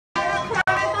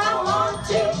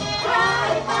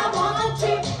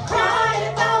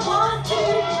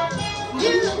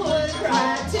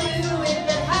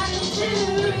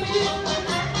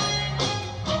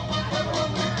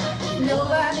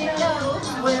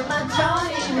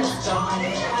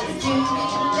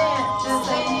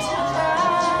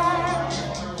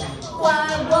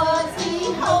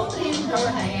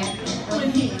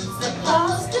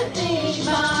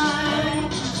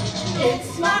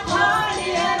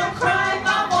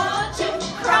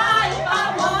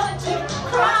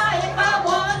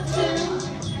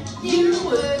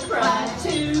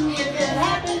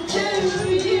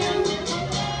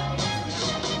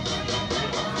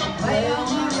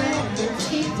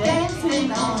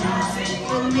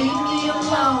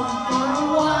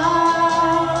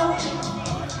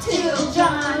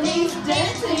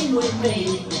with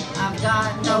me. I've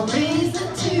got no reason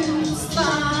to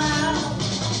smile.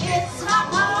 It's my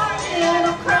party and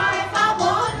I'll cry if I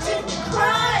want to,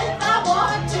 cry if I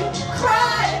want to,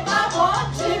 cry if I want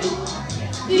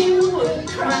to. You would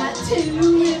cry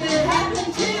too if it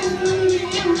happened to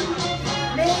you.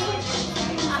 Me?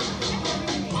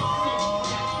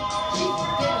 She's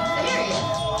getting serious.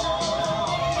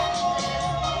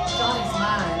 Johnny's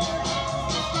mine.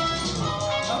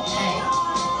 Okay.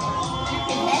 You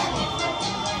can have it.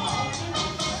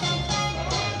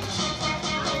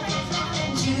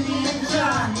 Judy and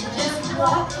John just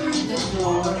walked through the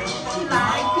door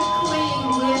like a queen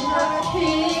with her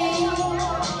king.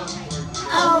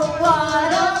 Oh,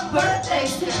 what a birthday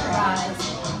surprise.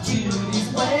 Judy's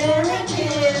wearing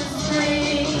his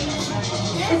ring.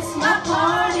 It's my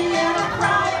party and I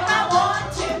cry if I want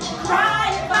to, cry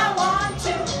if I want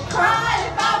to, cry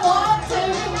if I want to.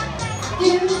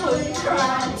 You would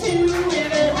cry too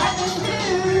if it happened to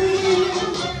you.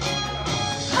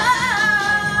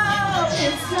 Oh,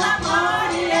 it's my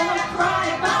party and I cry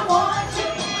if I want to,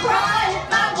 cry if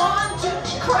I want to,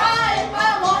 cry if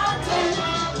I want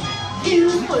to. You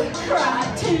would cry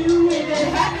too if it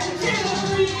happened to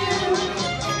you.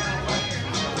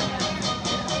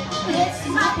 It's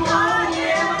my party.